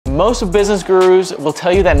Most business gurus will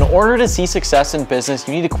tell you that in order to see success in business,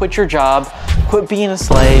 you need to quit your job, quit being a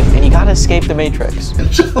slave, and you gotta escape the matrix.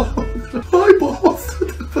 Hi, boss.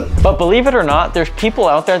 But believe it or not, there's people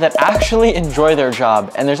out there that actually enjoy their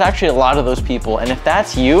job, and there's actually a lot of those people. And if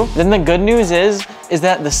that's you, then the good news is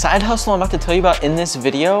that the side hustle I'm about to tell you about in this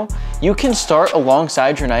video, you can start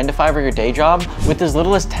alongside your 9-to-5 or your day job with as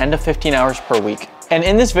little as 10 to 15 hours per week. And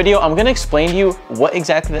in this video, I'm gonna explain to you what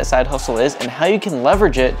exactly that side hustle is and how you can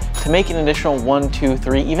leverage it to make an additional $1, $2,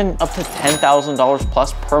 $3, even up to $10,000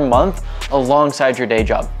 plus per month alongside your day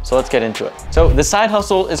job. So let's get into it. So the side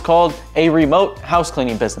hustle is called a remote house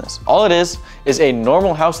cleaning business. All it is a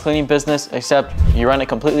normal house cleaning business, except you run it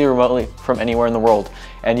completely remotely from anywhere in the world.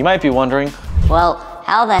 And you might be wondering, well,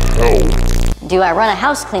 how the hell do I run a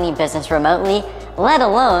house cleaning business remotely, let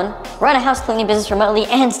alone run a house cleaning business remotely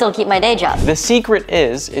and still keep my day job? The secret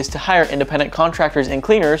is to hire independent contractors and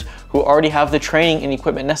cleaners who already have the training and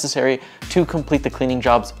equipment necessary to complete the cleaning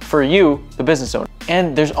jobs for you, the business owner.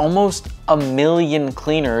 And there's almost 1 million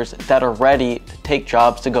cleaners that are ready to take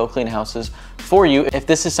jobs to go clean houses for you if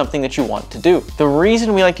this is something that you want to do. The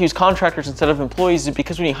reason we like to use contractors instead of employees is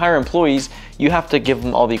because when you hire employees, you have to give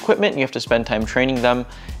them all the equipment, you have to spend time training them,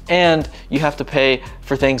 and you have to pay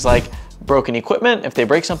for things like broken equipment, if they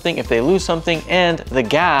break something, if they lose something, and the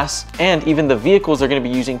gas, and even the vehicles they're gonna be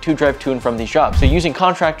using to drive to and from these jobs. So using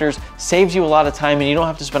contractors saves you a lot of time and you don't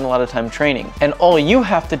have to spend a lot of time training. And all you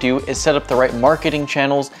have to do is set up the right marketing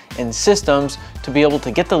channels and systems to be able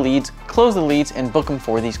to get the leads, close the leads, and book them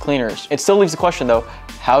for these cleaners. It still leaves the question though,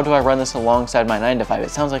 how do I run this alongside my 9-to-5?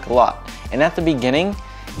 It sounds like a lot. And at the beginning,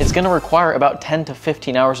 it's gonna require about 10 to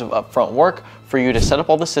 15 hours of upfront work for you to set up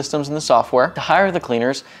all the systems and the software, to hire the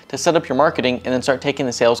cleaners, to set up your marketing, and then start taking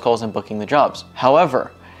the sales calls and booking the jobs.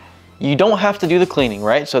 However, you don't have to do the cleaning,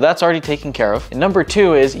 right? So that's already taken care of. And number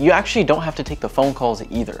 2 is you actually don't have to take the phone calls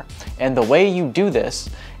either. And the way you do this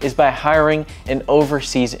is by hiring an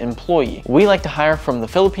overseas employee. We like to hire from the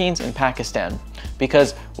Philippines and Pakistan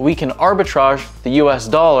because we can arbitrage the US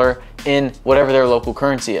dollar in whatever their local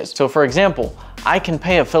currency is. So for example, I can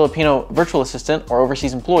pay a Filipino virtual assistant or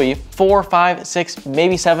overseas employee $4, $5, $6,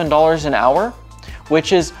 maybe $7 an hour,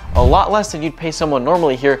 which is a lot less than you'd pay someone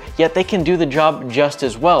normally here, yet they can do the job just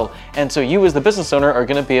as well. And so you as the business owner are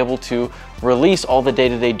gonna be able to release all the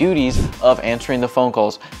day-to-day duties of answering the phone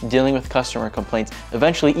calls, dealing with customer complaints,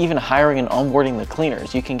 eventually even hiring and onboarding the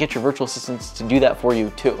cleaners. You can get your virtual assistants to do that for you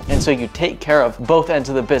too. And so you take care of both ends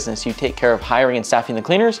of the business. You take care of hiring and staffing the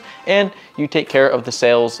cleaners, and you take care of the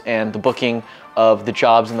sales and the booking of the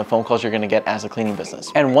jobs and the phone calls you're gonna get as a cleaning business.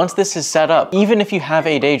 And once this is set up, even if you have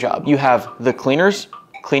a day job, you have the cleaners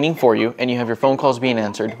cleaning for you and you have your phone calls being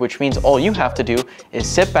answered, which means all you have to do is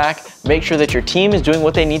sit back, make sure that your team is doing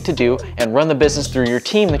what they need to do and run the business through your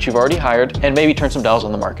team that you've already hired, and maybe turn some dials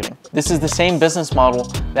on the marketing. This is the same business model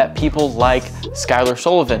that people like Skylar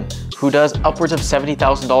Sullivan, who does upwards of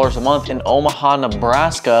 $70,000 a month in Omaha,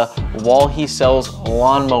 Nebraska, while he sells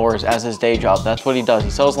lawnmowers as his day job. That's what he does.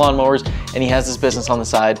 He sells lawnmowers and he has this business on the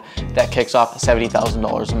side that kicks off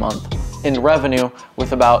 $70,000 a month in revenue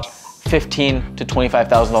with about $15,000 to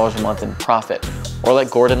 $25,000 a month in profit. Or like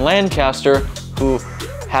Gordon Lancaster, who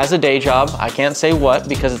has a day job. I can't say what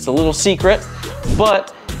because it's a little secret,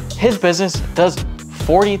 but his business does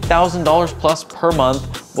 $40,000 plus per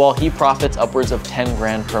month while he profits upwards of 10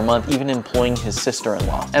 grand per month, even employing his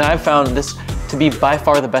sister-in-law. And I've found this to be by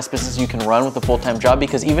far the best business you can run with a full-time job,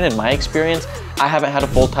 because even in my experience, I haven't had a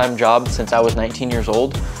full-time job since I was 19 years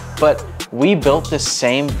old, but we built this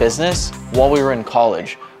same business while we were in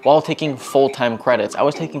college, while taking full-time credits. I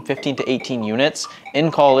was taking 15 to 18 units in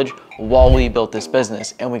college while we built this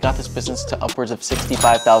business, and we got this business to upwards of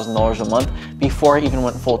 $65,000 a month before I even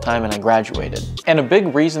went full-time and I graduated. And a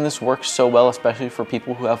big reason this works so well, especially for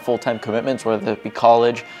people who have full-time commitments, whether it be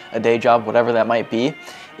college, a day job, whatever that might be,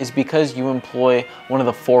 is because you employ one of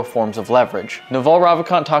the 4 forms of leverage. Naval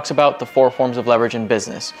Ravikant talks about the 4 forms of leverage in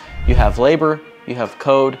business. You have labor, you have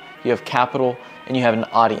code, you have capital, and you have an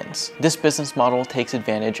audience. This business model takes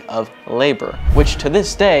advantage of labor, which to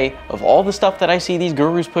this day, of all the stuff that I see these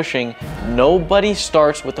gurus pushing, nobody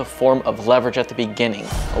starts with a form of leverage at the beginning.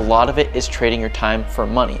 A lot of it is trading your time for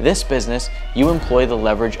money. This business, you employ the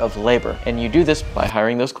leverage of labor, and you do this by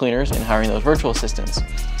hiring those cleaners and hiring those virtual assistants.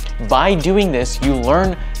 By doing this, you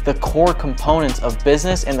learn the core components of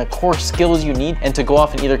business and the core skills you need, and to go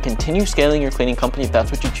off and either continue scaling your cleaning company if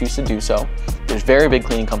that's what you choose to do so. There's very big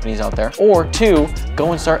cleaning companies out there. Or 2,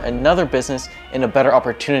 go and start another business in a better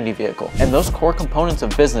opportunity vehicle. And those core components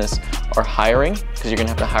of business are hiring, because you're gonna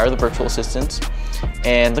have to hire the virtual assistants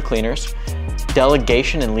and the cleaners,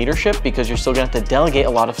 delegation and leadership, because you're still gonna have to delegate a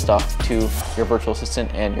lot of stuff to your virtual assistant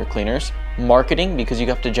and your cleaners. Marketing, because you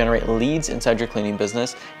have to generate leads inside your cleaning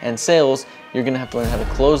business. And sales, you're gonna have to learn how to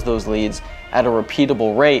close those leads at a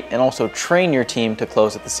repeatable rate and also train your team to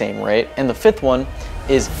close at the same rate. And the fifth one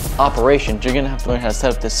is operations. You're gonna have to learn how to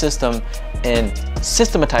set up the system and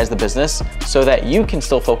systematize the business so that you can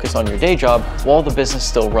still focus on your day job while the business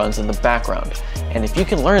still runs in the background. And if you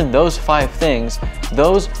can learn those 5 things,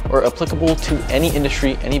 those are applicable to any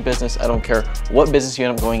industry, any business. I don't care what business you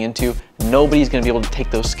end up going into. Nobody's gonna be able to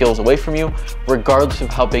take those skills away from you, regardless of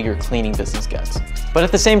how big your cleaning business gets. But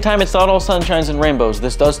at the same time, it's not all sunshines and rainbows.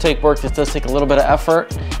 This does take work, this does take a little bit of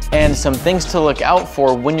effort, and some things to look out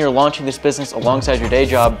for when you're launching this business alongside your day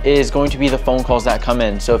job is going to be the phone calls that come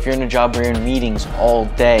in. So if you're in a job where you're in meetings all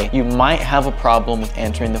day, you might have a problem with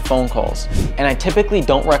answering the phone calls. And I typically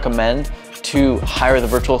don't recommend to hire the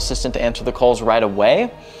virtual assistant to answer the calls right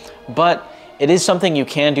away, but it is something you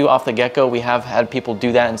can do off the get-go. We have had people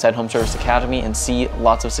do that inside Home Service Academy and see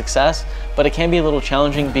lots of success, but it can be a little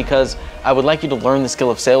challenging because I would like you to learn the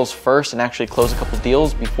skill of sales first and actually close a couple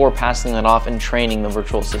deals before passing that off and training the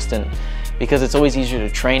virtual assistant, because it's always easier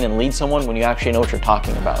to train and lead someone when you actually know what you're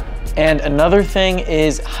talking about. And another thing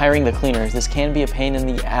is hiring the cleaners. This can be a pain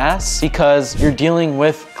in the ass because you're dealing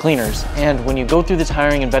with cleaners. And when you go through this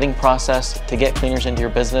hiring and vetting process to get cleaners into your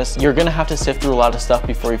business, you're gonna have to sift through a lot of stuff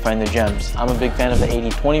before you find the gems. I'm a big fan of the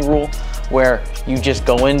 80-20 rule, where you just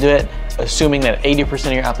go into it assuming that 80%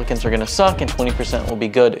 of your applicants are gonna suck and 20% will be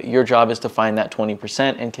good. Your job is to find that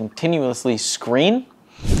 20% and continuously screen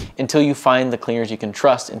until you find the cleaners you can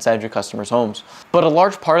trust inside your customers' homes. But a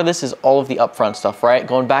large part of this is all of the upfront stuff, right?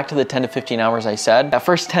 Going back to the 10 to 15 hours I said, that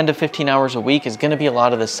first 10 to 15 hours a week is gonna be a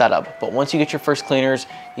lot of the setup. But once you get your first cleaners,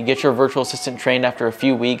 you get your virtual assistant trained after a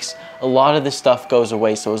few weeks, a lot of this stuff goes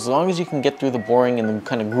away. So as long as you can get through the boring and the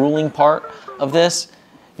kind of grueling part of this,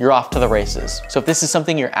 you're off to the races. So if this is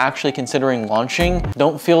something you're actually considering launching,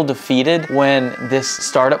 don't feel defeated when this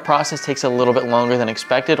startup process takes a little bit longer than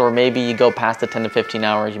expected, or maybe you go past the 10 to 15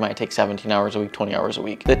 hours, you might take 17 hours a week, 20 hours a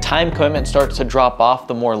week. The time commitment starts to drop off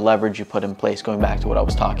the more leverage you put in place, going back to what I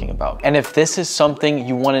was talking about. And if this is something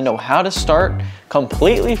you wanna know how to start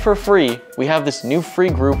completely for free, we have this new free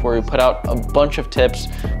group where we put out a bunch of tips,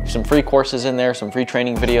 some free courses in there, some free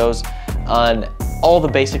training videos on all the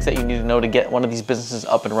basics that you need to know to get one of these businesses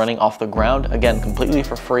up and running off the ground. Again, completely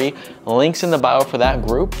for free. Links in the bio for that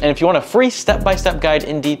group. And if you want a free step-by-step guide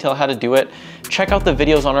in detail how to do it, check out the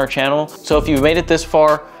videos on our channel. So if you've made it this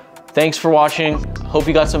far, thanks for watching. Hope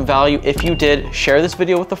you got some value. If you did, share this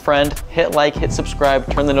video with a friend, hit like, hit subscribe,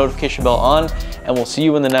 turn the notification bell on, and we'll see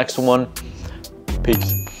you in the next one.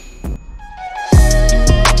 Peace.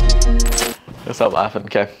 Stop laughing,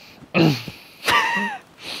 okay.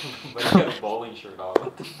 But you got a bowling shirt on.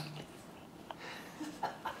 Bro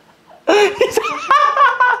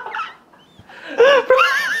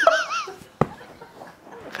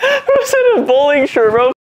said a bowling shirt,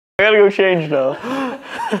 bro. I gotta go change now. What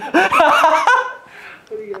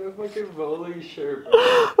do you got, a fucking bowling shirt, bro?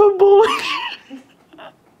 A bowling shirt.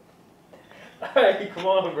 Alright, come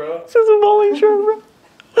on, bro. This is a bowling shirt, bro.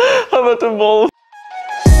 How about the bowl?